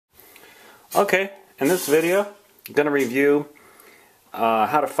Okay, in this video, I'm going to review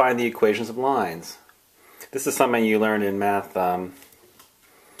how to find the equations of lines. This is something you learned in Math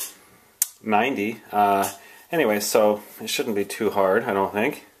 90. Anyway, so it shouldn't be too hard, I don't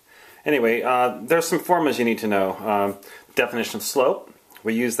think. Anyway, there's some formulas you need to know. Definition of slope.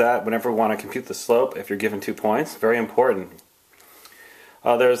 We use that whenever we want to compute the slope if you're given 2 points. Very important.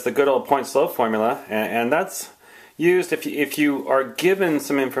 There's the good old point-slope formula, and that's used if you are given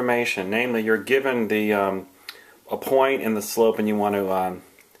some information. Namely, you're given the a point and the slope, and you want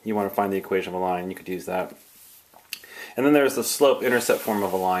to find the equation of a line. You could use that. And then there's the slope-intercept form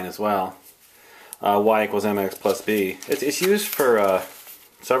of a line as well. Y equals mx plus b. It's used for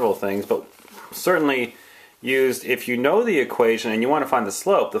several things, but certainly used if you know the equation and you want to find the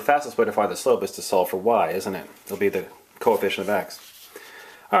slope. The fastest way to find the slope is to solve for y, isn't it? It'll be the coefficient of x.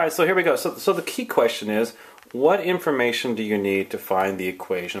 Alright, so here we go. So the key question is, what information do you need to find the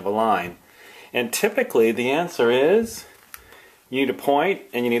equation of a line? And typically the answer is, you need a point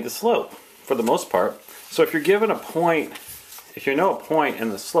and you need the slope, for the most part. So if you're given a point, if you know a point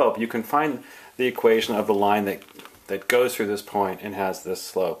and the slope, you can find the equation of the line that goes through this point and has this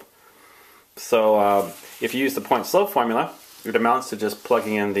slope. So if you use the point-slope formula, it amounts to just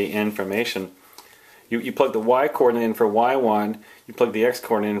plugging in the information. You plug the y coordinate in for y1, you plug the x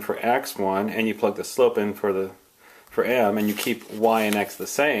coordinate in for x1, and you plug the slope in for m, and you keep y and x the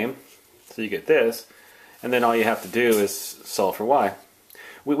same, so you get this, and then all you have to do is solve for y.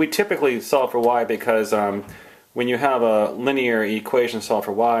 We typically solve for y because when you have a linear equation solve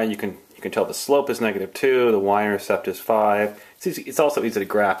for y, you can tell the slope is -2, the y-intercept is 5. It's also easy to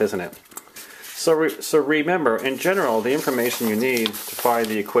graph, isn't it? So remember, in general, the information you need to find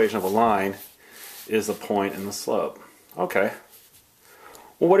the equation of a line is the point and the slope. Okay.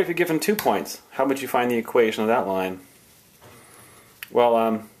 Well, what if you're given 2 points? How would you find the equation of that line? Well,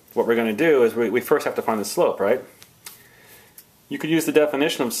 what we're going to do is we first have to find the slope, right? You could use the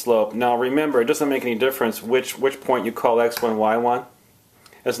definition of slope. Now remember, it doesn't make any difference which point you call x1, y1,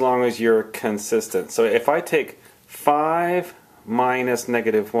 as long as you're consistent. So if I take 5 minus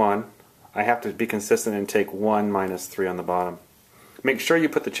 -1, I have to be consistent and take 1 minus 3 on the bottom. Make sure you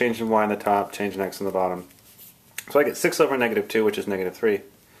put the change in y on the top, change in x on the bottom. So I get 6 over -2, which is -3.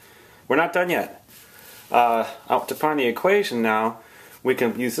 We're not done yet. To find the equation now, we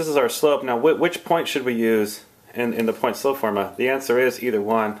can use, this is our slope. Now which point should we use in the point-slope formula? The answer is either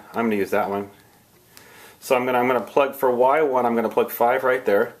one. I'm going to use that one. So I'm going to plug for y1, I'm going to plug 5 right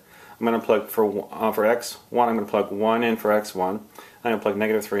there. I'm going to plug for x1, I'm going to plug 1 in for x1. I'm going to plug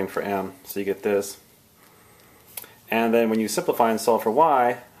 -3 in for m, so you get this. And then when you simplify and solve for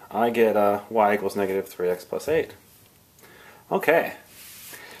y, I get y equals -3x plus 8. Okay.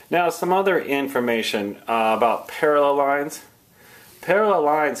 Now some other information about parallel lines. Parallel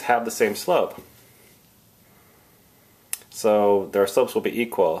lines have the same slope. So their slopes will be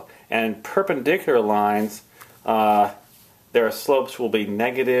equal. And perpendicular lines, their slopes will be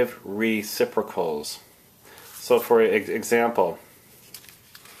negative reciprocals. So for example,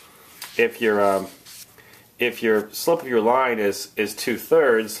 if your slope of your line is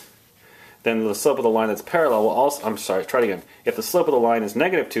 2/3, then the slope of the line that's parallel will also, I'm sorry, try it again. If the slope of the line is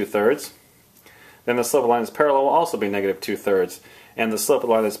 -2/3, then the slope of the line that's parallel will also be -2/3. And the slope of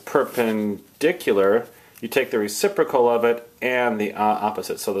the line that's perpendicular, you take the reciprocal of it and the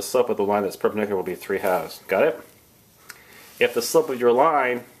opposite. So the slope of the line that's perpendicular will be 3/2. Got it? If the slope of your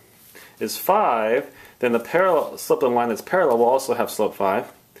line is 5, then the slope of the line that's parallel will also have slope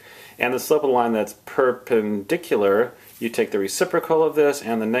 5. And the slope of the line that's perpendicular, you take the reciprocal of this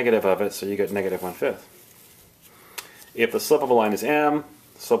and the negative of it, so you get -1/5. If the slope of a line is m,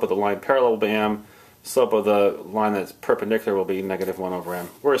 the slope of the line parallel will be m, the slope of the line that's perpendicular will be -1 over m.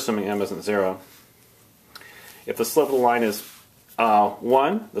 We're assuming m isn't 0. If the slope of the line is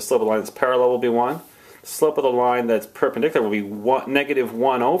 1, the slope of the line that's parallel will be 1. The slope of the line that's perpendicular will be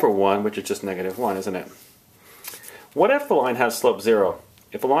 -1 over 1, which is just -1, isn't it? What if the line has slope 0?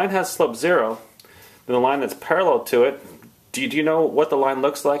 If a line has slope 0, then the line that's parallel to it, do you know what the line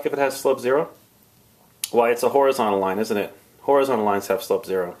looks like if it has slope 0? Why, it's a horizontal line, isn't it? Horizontal lines have slope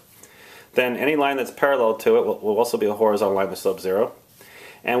 0. Then any line that's parallel to it will also be a horizontal line with slope 0.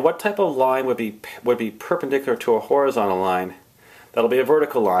 And what type of line would be perpendicular to a horizontal line? That'll be a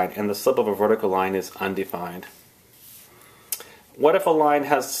vertical line, and the slope of a vertical line is undefined. What if a line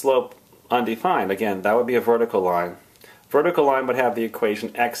has slope undefined? Again, that would be a vertical line. Vertical line would have the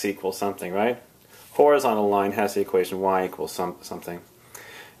equation x equals something, right? Horizontal line has the equation y equals something.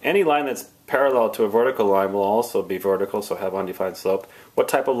 Any line that's parallel to a vertical line will also be vertical, so have undefined slope. What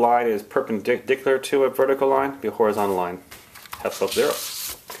type of line is perpendicular to a vertical line? Be a horizontal line. Have slope 0.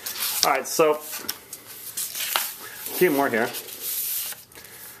 Alright, so a few more here. If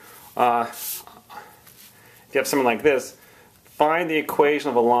you have something like this, find the equation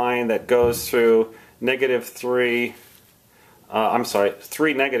of a line that goes through negative 3,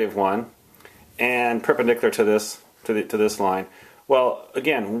 3, negative 1, and perpendicular to this to this line. Well,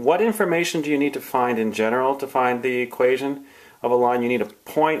 again, what information do you need to find in general to find the equation of a line? You need a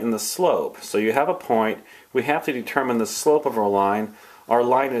point and the slope. So you have a point. We have to determine the slope of our line. Our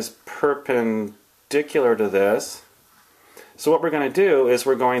line is perpendicular to this. So what we're going to do is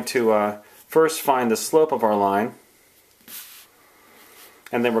we're going to first find the slope of our line,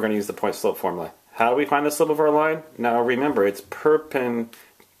 and then we're going to use the point slope formula. How do we find the slope of our line? Now remember, it's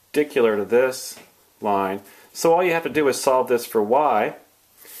perpendicular to this line. So all you have to do is solve this for y.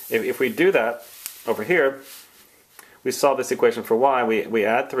 If we do that over here, we solve this equation for y. We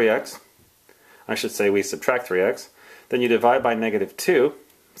add 3x. I should say we subtract 3x. Then you divide by negative 2,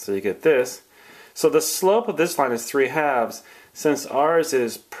 so you get this. So the slope of this line is 3/2. Since ours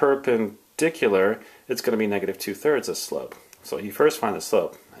is perpendicular, it's going to be negative 2/3 of slope. So you first find the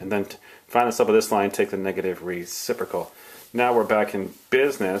slope, and then to find the slope of this line, take the negative reciprocal. Now we're back in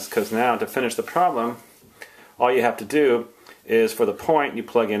business, because now to finish the problem, all you have to do is for the point, you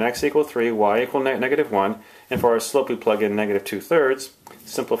plug in x equal 3, y equal negative 1, and for our slope, we plug in negative 2/3.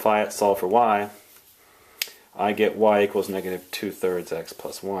 Simplify it, solve for y. I get y equals negative 2/3 x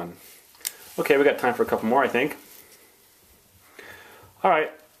plus 1. Okay, we got time for a couple more, I think.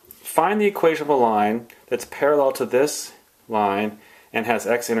 Alright, find the equation of a line that's parallel to this line and has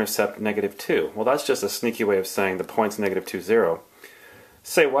x-intercept negative 2. Well, that's just a sneaky way of saying the point's negative 2, 0.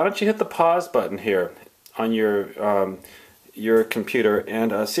 Say, why don't you hit the pause button here on your computer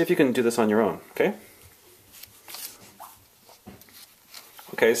and see if you can do this on your own, okay?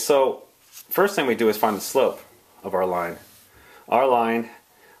 Okay, so first thing we do is find the slope of our line. Our line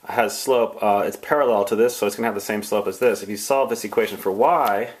has slope, it's parallel to this, so it's going to have the same slope as this. If you solve this equation for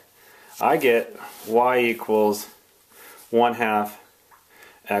y, I get y equals 1/2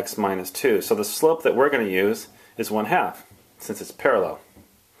 x minus 2. So the slope that we're going to use is 1/2, since it's parallel.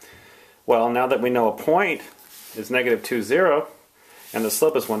 Well, now that we know a point is negative 2, 0, and the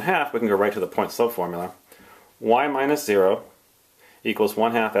slope is 1/2, we can go right to the point slope formula. Y minus 0 equals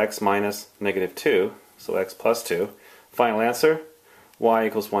 1/2 x minus negative 2, so x plus 2. Final answer, y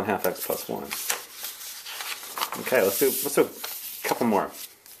equals 1/2 x plus 1. Okay, let's do a couple more.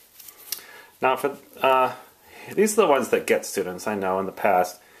 Now, for these are the ones that get students, I know, in the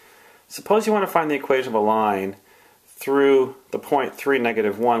past. Suppose you want to find the equation of a line through the point 3,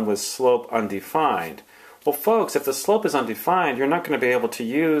 negative 1 with slope undefined. Well, folks, if the slope is undefined, you're not going to be able to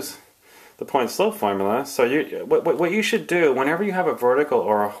use the point slope formula. So what you should do, whenever you have a vertical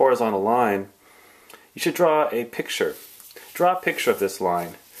or a horizontal line, you should draw a picture. Draw a picture of this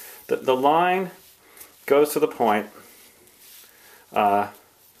line. The line goes to the point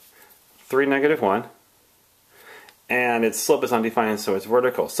 3, negative 1, and its slope is undefined, so it's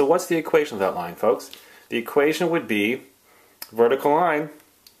vertical. So what's the equation of that line, folks? The equation would be vertical line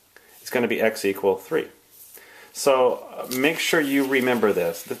is going to be x equal 3. So make sure you remember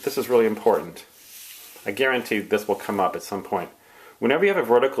this. This is really important. I guarantee this will come up at some point. Whenever you have a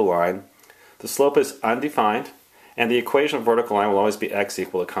vertical line, the slope is undefined, and the equation of vertical line will always be x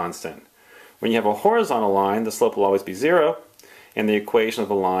equal a constant. When you have a horizontal line, the slope will always be 0, and the equation of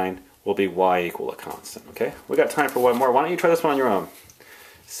the line will be y equal a constant. Okay? We got time for one more. Why don't you try this one on your own?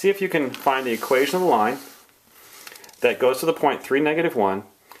 See if you can find the equation of the line that goes to the point 3, negative 1,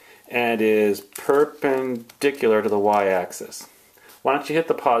 and is perpendicular to the y-axis. Why don't you hit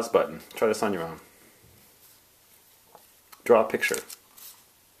the pause button? Try this on your own. Draw a picture.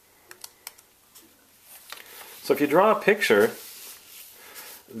 So if you draw a picture,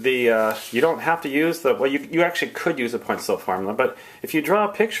 you don't have to use the, well, you actually could use the point slope formula, but if you draw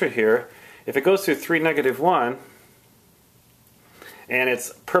a picture here, if it goes through 3, negative 1, and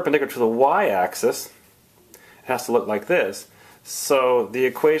it's perpendicular to the y-axis, it has to look like this. So the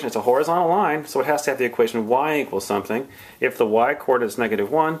equation, it's a horizontal line, so it has to have the equation y equals something. If the y-coordinate is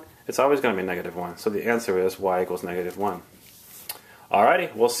negative 1, it's always going to be negative 1. So the answer is y equals negative 1.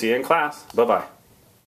 Alrighty, we'll see you in class. Bye-bye.